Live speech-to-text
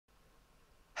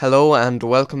Hello and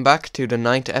welcome back to the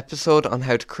 9th episode on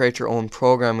how to create your own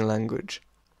programming language.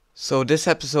 So this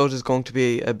episode is going to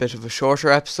be a bit of a shorter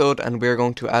episode and we're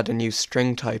going to add a new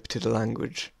string type to the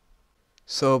language.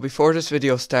 So before this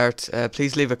video starts,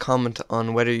 please leave a comment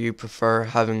on whether you prefer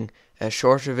having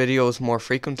shorter videos more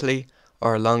frequently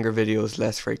or longer videos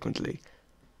less frequently.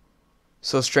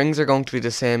 So strings are going to be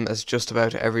the same as just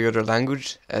about every other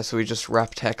language, so we just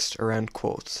wrap text around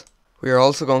quotes. We are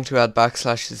also going to add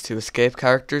backslashes to escape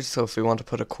characters, so if we want to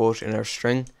put a quote in our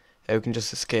string, we can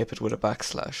just escape it with a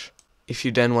backslash. If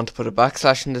you then want to put a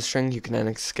backslash in the string, you can then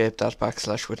escape that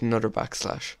backslash with another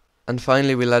backslash. And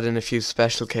finally we'll add in a few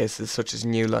special cases such as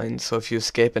new lines, so if you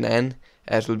escape an N,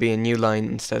 it will be a new line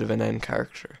instead of an N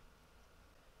character.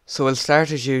 So we'll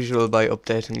start as usual by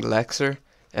updating the lexer,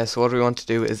 so what we want to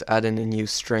do is add in a new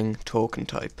string token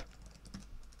type.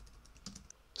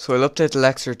 So we'll update the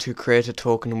lexer to create a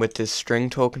token with this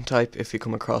string token type if we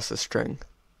come across a string.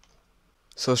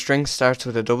 So string starts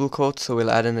with a double quote, so we'll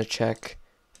add in a check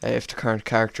if the current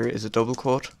character is a double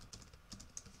quote.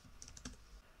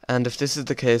 And if this is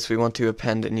the case, we want to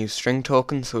append a new string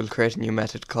token, so we'll create a new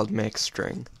method called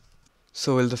makeString.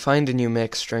 So we'll define the new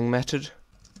makeString method.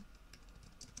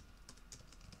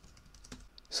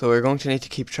 So we're going to need to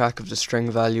keep track of the string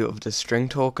value of the string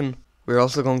token. We're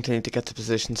also going to need to get the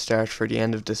position start for the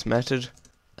end of this method,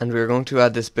 and we're going to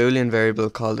add this boolean variable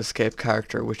called escape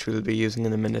character, which we'll be using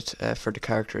in a minute for the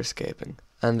character escaping.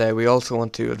 And we also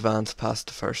want to advance past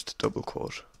the first double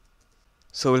quote.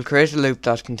 So we'll create a loop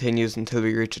that continues until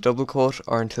we reach a double quote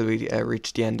or until we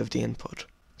reach the end of the input.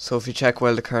 So if we check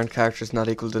while the current character is not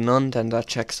equal to none, then that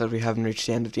checks that we haven't reached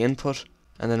the end of the input.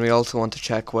 And then we also want to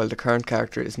check while the current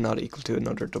character is not equal to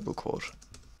another double quote.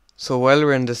 So while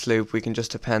we're in this loop, we can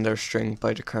just append our string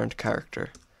by the current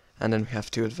character, and then we have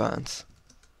to advance.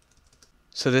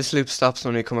 So this loop stops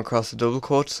when we come across a double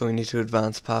quote, so we need to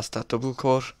advance past that double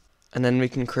quote, and then we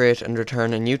can create and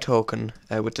return a new token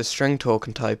with the string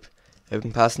token type. We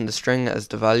can pass in the string as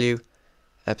the value,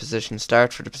 position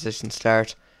start for the position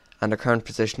start, and the current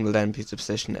position will then be the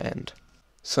position end.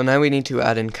 So now we need to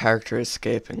add in character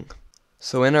escaping.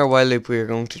 So in our while loop we are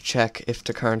going to check if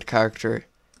the current character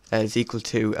is equal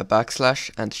to a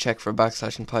backslash, and to check for a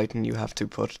backslash in Python you have to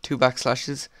put 2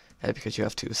 backslashes because you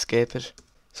have to escape it.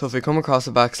 So if we come across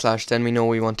a backslash, then we know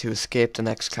we want to escape the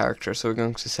next character, so we're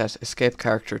going to set escape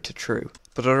character to true.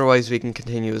 But otherwise we can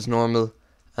continue as normal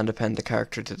and append the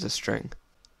character to the string.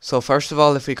 So first of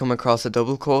all, if we come across a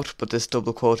double quote but this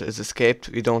double quote is escaped,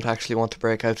 we don't actually want to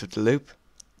break out of the loop.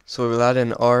 So we'll add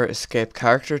in our escape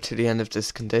character to the end of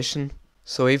this condition.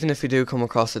 So even if we do come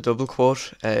across a double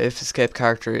quote, if escape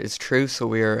character is true, so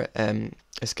we are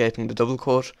escaping the double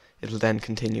quote, it will then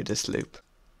continue this loop.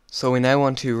 So we now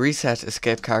want to reset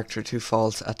escape character to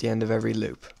false at the end of every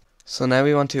loop. So now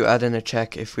we want to add in a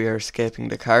check if we are escaping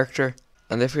the character,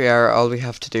 and if we are, all we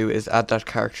have to do is add that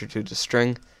character to the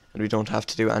string, and we don't have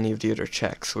to do any of the other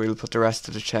checks, so we'll put the rest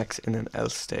of the checks in an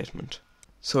else statement.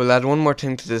 So we'll add one more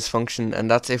thing to this function, and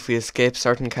that's if we escape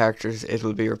certain characters, it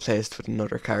will be replaced with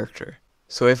another character.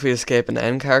 So if we escape an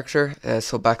N character,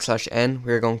 so backslash N,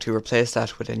 we're going to replace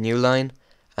that with a new line,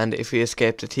 and if we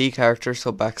escape the T character,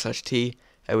 so backslash T,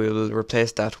 we will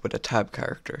replace that with a tab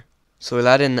character. So we'll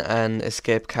add in an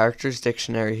escape characters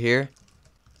dictionary here,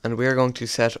 and we're going to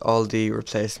set all the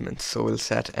replacements. So we'll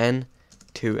set N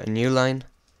to a new line,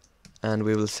 and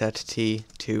we will set T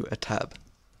to a tab.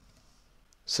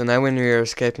 So now when we are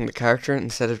escaping the character,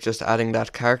 instead of just adding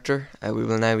that character, we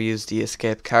will now use the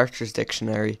escape characters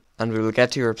dictionary, and we will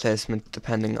get the replacement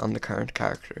depending on the current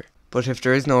character. But if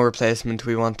there is no replacement,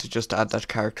 we want to just add that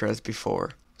character as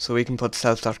before. So we can put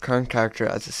self.currentCharacter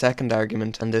as a second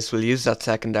argument, and this will use that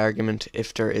second argument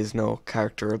if there is no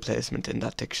character replacement in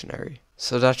that dictionary.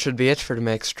 So that should be it for the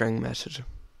makeString method.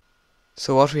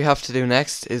 So what we have to do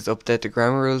next is update the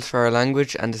grammar rules for our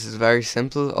language, and this is very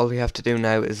simple. All we have to do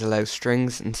now is allow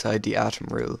strings inside the atom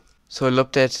rule. So we'll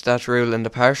update that rule in the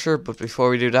parser, but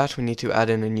before we do that we need to add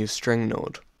in a new string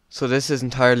node. So this is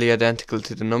entirely identical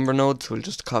to the number node, so we'll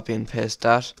just copy and paste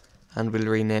that, and we'll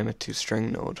rename it to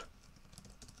string node.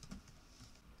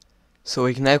 So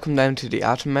we can now come down to the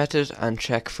atom method and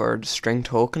check for the string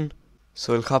token.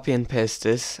 So we'll copy and paste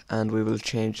this, and we will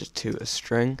change it to a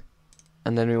string,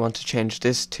 and then we want to change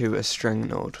this to a string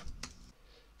node.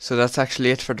 So that's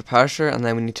actually it for the parser, and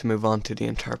then we need to move on to the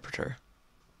interpreter.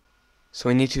 So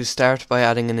we need to start by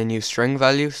adding in a new string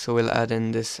value, so we'll add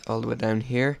in this all the way down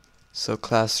here. So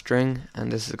class string,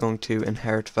 and this is going to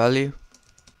inherit value.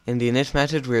 In the init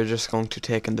method we're just going to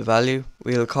take in the value.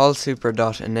 We'll call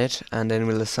super.init, and then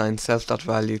we'll assign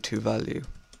self.value to value.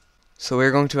 So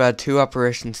we're going to add two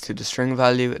operations to the string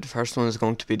value. The first one is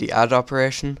going to be the add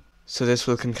operation. So this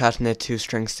will concatenate two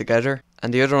strings together.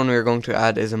 And the other one we're going to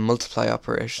add is a multiply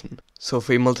operation. So if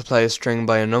we multiply a string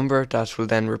by a number, that will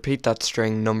then repeat that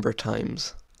string number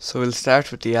times. So we'll start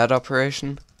with the add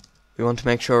operation. We want to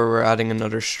make sure we're adding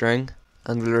another string.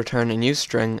 And we'll return a new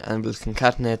string and we'll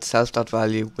concatenate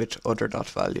self.value with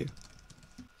other.value.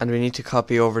 And we need to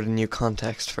copy over the new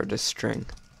context for this string.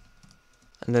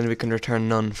 And then we can return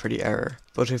none for the error.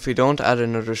 But if we don't add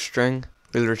another string,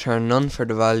 we'll return none for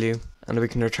the value, and we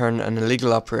can return an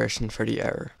illegal operation for the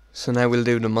error. So now we'll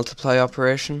do the multiply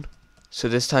operation. So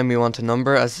this time we want a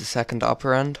number as the second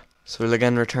operand. So we'll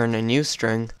again return a new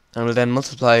string, and we'll then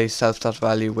multiply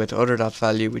self.value with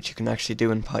other.value, which you can actually do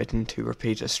in Python to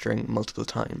repeat a string multiple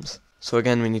times. So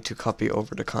again we need to copy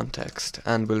over the context,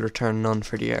 and we'll return none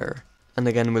for the error. And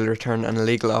again we'll return an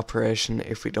illegal operation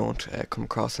if we don't come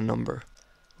across a number.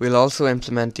 We'll also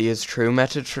implement the isTrue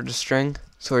method for the string.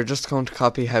 So we're just going to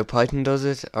copy how Python does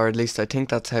it, or at least I think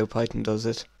that's how Python does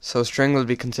it. So a string will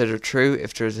be considered true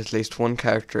if there is at least one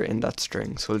character in that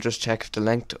string. So we'll just check if the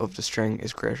length of the string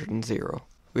is greater than 0.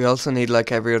 We also need,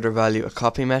 like every other value, a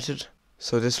copy method.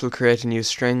 So this will create a new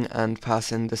string and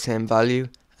pass in the same value,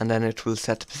 and then it will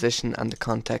set the position and the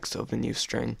context of a new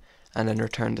string, and then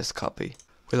return this copy.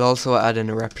 We'll also add in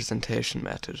a representation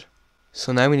method.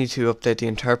 So now we need to update the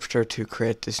interpreter to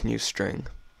create this new string.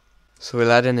 So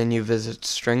we'll add in a new visit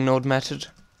string node method,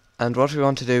 and what we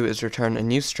want to do is return a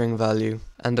new string value,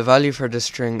 and the value for this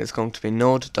string is going to be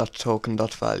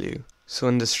node.token.value. So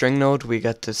in the string node we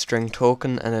get the string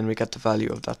token, and then we get the value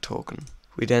of that token.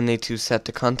 We then need to set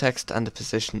the context and the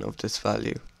position of this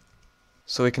value.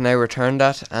 So we can now return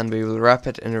that, and we will wrap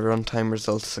it in a runtime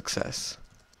result success.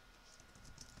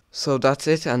 So that's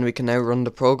it, and we can now run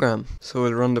the program. So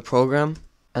we'll run the program,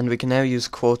 and we can now use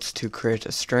quotes to create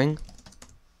a string.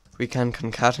 We can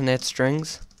concatenate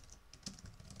strings,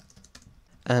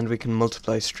 and we can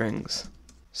multiply strings.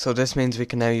 So this means we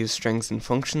can now use strings in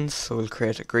functions. So we'll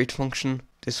create a greet function.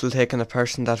 This will take in a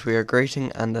person that we are greeting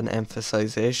and an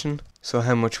emphasization, so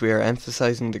how much we are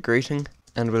emphasizing the greeting,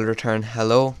 and we'll return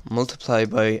hello, multiply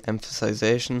by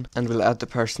emphasization, and we'll add the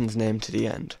person's name to the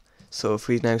end. So if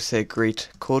we now say greet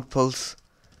code pulse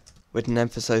with an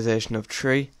emphasization of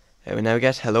 3, we now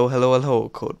get hello hello hello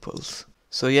code pulse.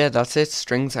 So yeah, that's it.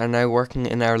 Strings are now working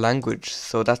in our language.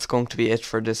 So that's going to be it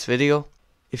for this video.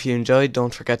 If you enjoyed,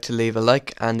 don't forget to leave a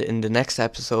like, and in the next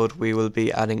episode we will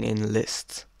be adding in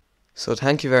lists. So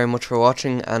thank you very much for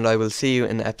watching, and I will see you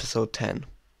in episode 10.